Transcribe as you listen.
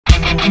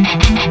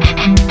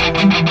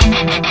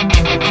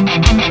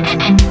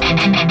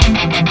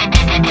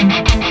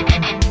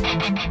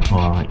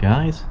Alright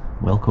guys,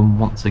 welcome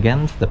once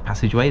again to the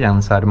passageway down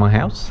the side of my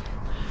house.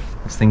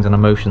 This thing's on a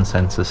motion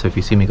sensor, so if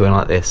you see me going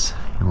like this,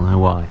 you'll know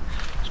why.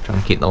 Just trying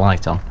to keep the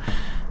light on.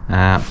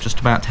 Just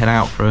about to head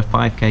out for a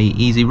 5k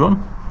easy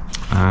run.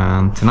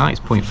 And tonight's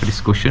point for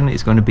discussion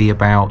is going to be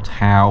about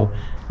how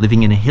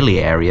living in a hilly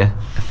area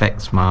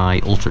affects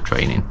my ultra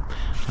training.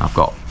 I've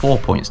got 4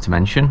 points to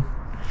mention.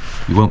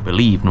 You won't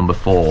believe number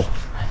 4.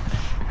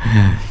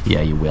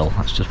 Yeah, you will.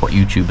 That's just what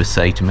YouTubers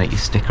say to make you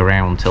stick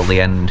around till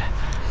the end.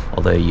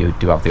 Although you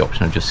do have the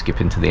option of just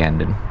skipping to the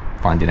end and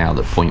finding out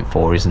that point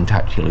 4 isn't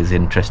actually as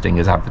interesting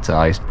as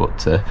advertised,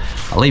 but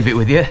I'll leave it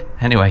with you.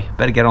 Anyway,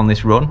 better get on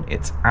this run.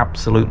 It's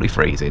absolutely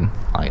freezing,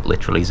 like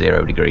literally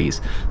 0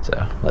 degrees.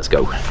 So let's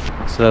go.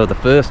 So the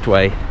first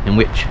way in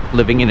which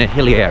living in a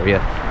hilly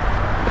area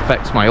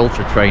affects my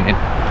ultra training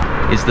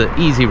is that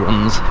easy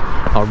runs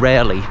are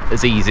rarely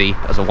as easy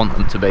as I want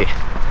them to be.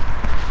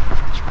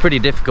 It's pretty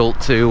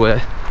difficult to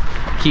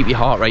keep your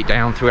heart rate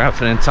down throughout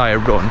an entire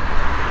run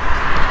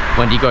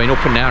when you're going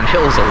up and down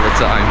hills all the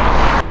time.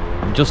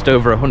 I'm just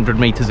over 100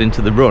 meters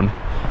into the run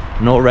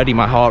and already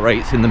my heart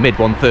rate's in the mid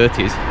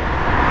 130s.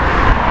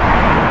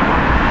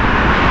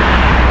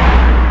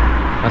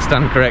 I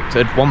stand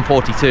corrected,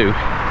 142.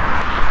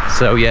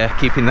 So yeah,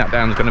 keeping that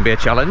down is going to be a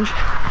challenge,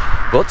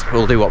 but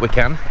we'll do what we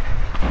can.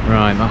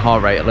 Right, my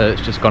heart rate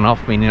alert's just gone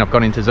off, meaning I've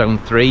gone into zone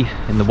 3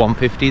 in the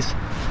 150s.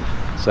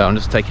 So I'm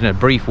just taking a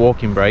brief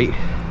walking break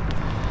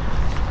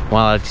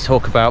while I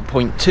talk about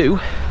point 2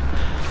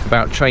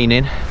 about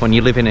training when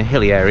you live in a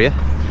hilly area,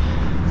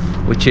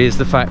 which is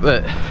the fact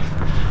that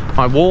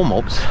my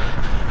warm-ups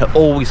are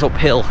always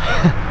uphill.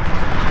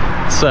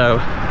 So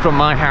from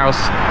my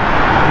house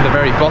in the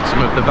very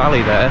bottom of the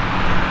valley there,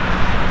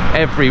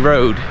 every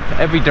road,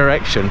 every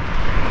direction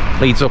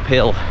leads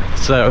uphill.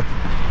 So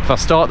if I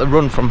start the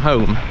run from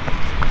home,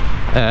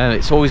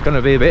 it's always going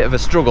to be a bit of a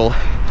struggle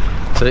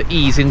to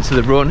ease into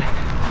the run,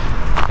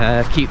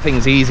 keep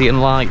things easy and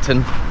light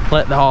and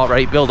let the heart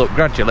rate build up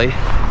gradually,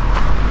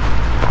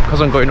 because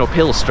I'm going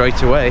uphill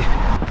straight away.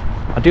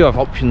 I do have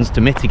options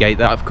to mitigate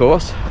that, of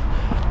course.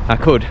 I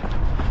could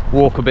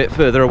walk a bit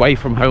further away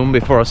from home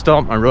before I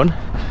start my run,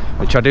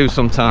 which I do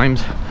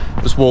sometimes,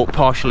 just walk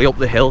partially up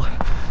the hill,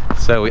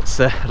 so it's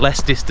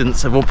less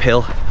distance of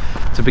uphill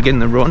to begin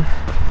the run.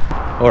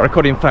 Or I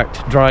could in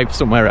fact drive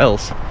somewhere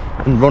else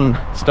and run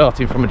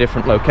starting from a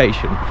different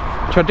location,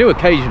 which I do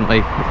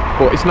occasionally,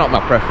 but it's not my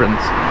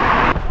preference.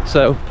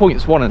 So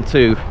points 1 and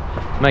 2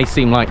 may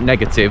seem like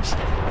negatives.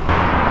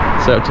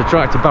 So to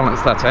try to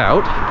balance that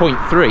out, point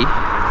 3,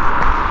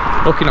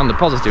 looking on the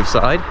positive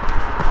side,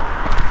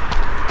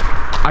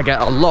 I get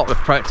a lot of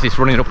practice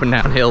running up and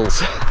down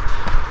hills,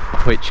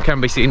 which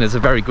can be seen as a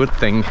very good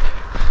thing.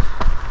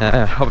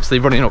 Obviously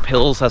running up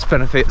hills has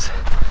benefits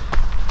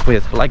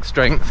with leg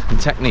strength and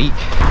technique.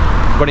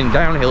 Running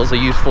down hills are a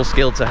useful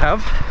skill to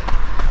have,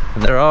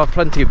 and there are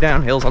plenty of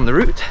downhills on the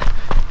route.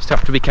 Just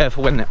have to be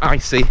careful when they're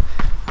icy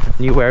and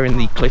you're wearing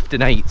the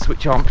Clifton 8s,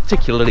 which aren't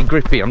particularly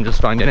grippy, I'm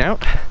just finding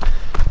out.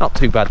 Not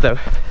too bad though.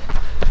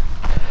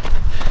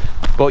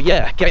 But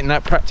yeah, getting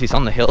that practice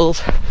on the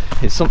hills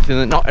is something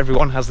that not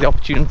everyone has the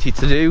opportunity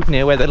to do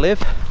near where they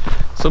live.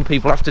 Some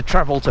people have to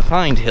travel to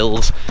find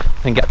hills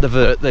and get the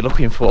vert they're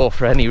looking for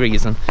any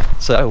reason.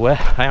 So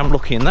I am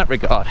lucky in that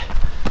regard.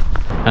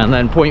 And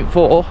then point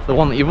 4, the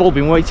one that you've all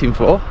been waiting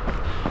for,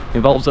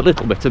 involves a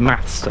little bit of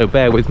maths, so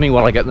bear with me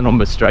while I get the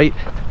numbers straight.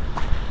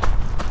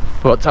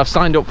 But I've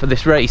signed up for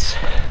this race,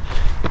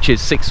 which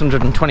is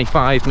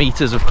 625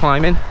 meters of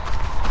climbing.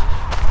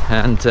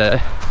 And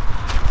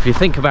if you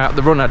think about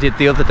the run I did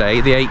the other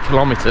day, the 8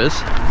 kilometers,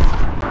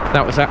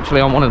 that was actually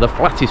on one of the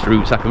flattest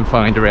routes I can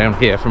find around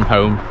here from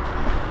home.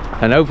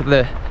 And over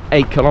the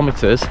 8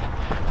 kilometers,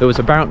 there was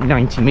about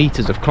 90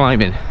 meters of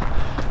climbing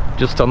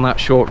just on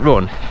that short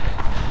run.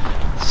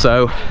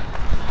 So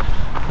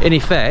in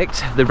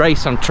effect, the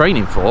race I'm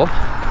training for,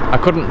 I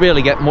couldn't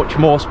really get much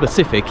more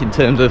specific in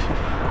terms of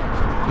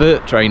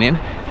vert training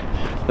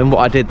than what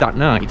I did that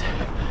night.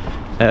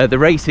 The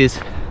race is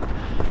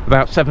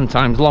about 7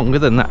 times longer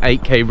than that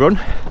 8k run,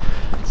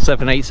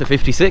 7/8 of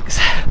 56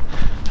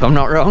 if I'm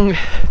not wrong,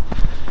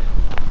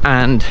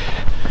 and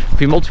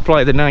if you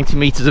multiply the 90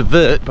 meters of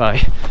vert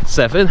by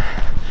 7,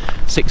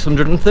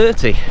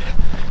 630.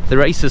 The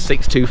race is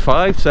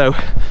 625, so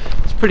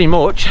it's pretty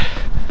much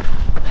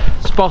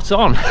spot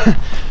on.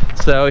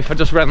 So if I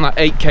just ran that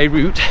 8k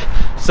route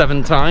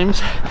 7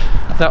 times,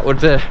 that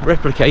would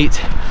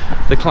replicate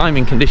the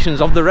climbing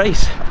conditions of the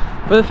race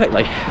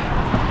perfectly.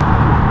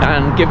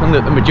 And given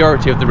that the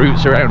majority of the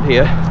routes around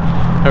here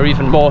are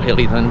even more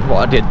hilly than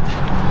what I did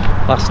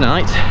last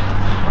night,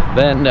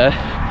 then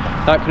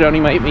that could only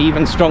make me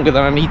even stronger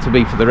than I need to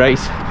be for the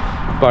race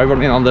by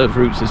running on those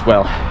routes as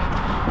well.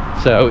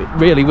 So it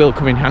really will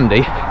come in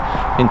handy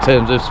in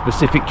terms of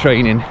specific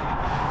training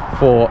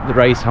for the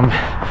race I'm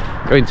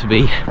going to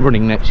be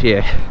running next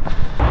year.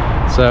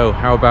 So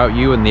how about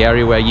you and the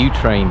area where you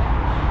train?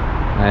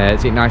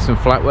 Is it nice and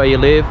flat where you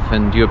live,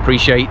 and do you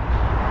appreciate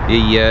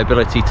the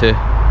ability to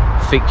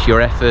fix your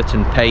effort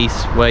and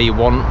pace where you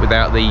want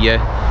without the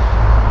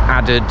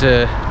added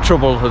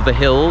trouble of the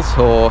hills?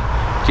 Or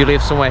do you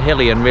live somewhere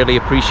hilly and really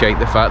appreciate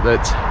the fact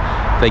that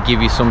they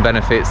give you some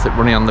benefits that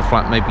running on the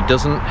flat maybe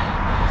doesn't?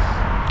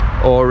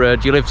 Or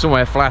do you live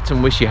somewhere flat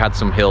and wish you had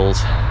some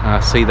hills? I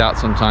see that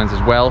sometimes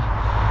as well.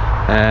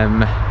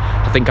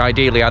 I think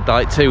ideally I'd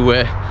like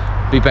to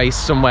be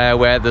based somewhere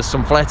where there's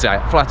some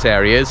flat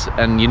areas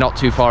and you're not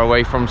too far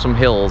away from some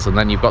hills, and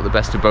then you've got the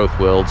best of both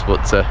worlds,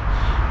 but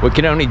we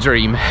can only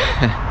dream.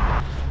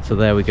 So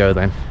there we go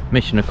then,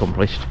 mission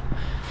accomplished.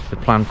 The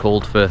plan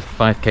called for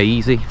 5k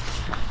easy,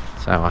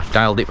 so I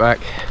dialed it back,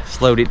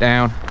 slowed it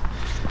down.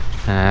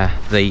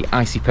 The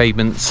icy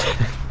pavements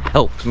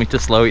helped me to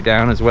slow it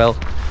down as well.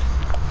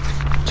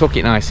 Took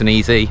it nice and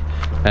easy.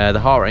 The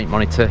heart rate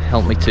monitor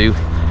helped me to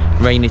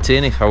rein it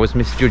in if I was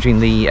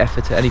misjudging the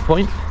effort at any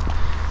point.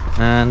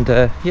 And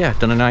yeah,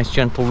 done a nice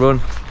gentle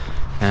run,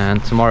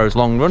 and tomorrow's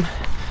long run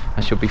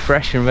I should be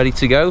fresh and ready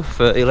to go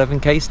for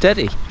 11k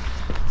steady.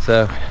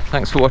 So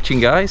thanks for watching,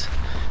 guys.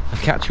 I'll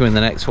catch you in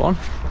the next one.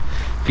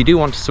 If you do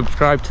want to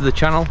subscribe to the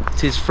channel,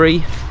 it is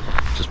free.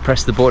 Just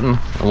press the button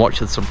and watch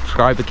the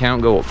subscriber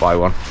count go up by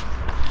one.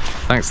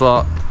 Thanks a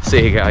lot.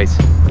 See you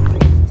guys.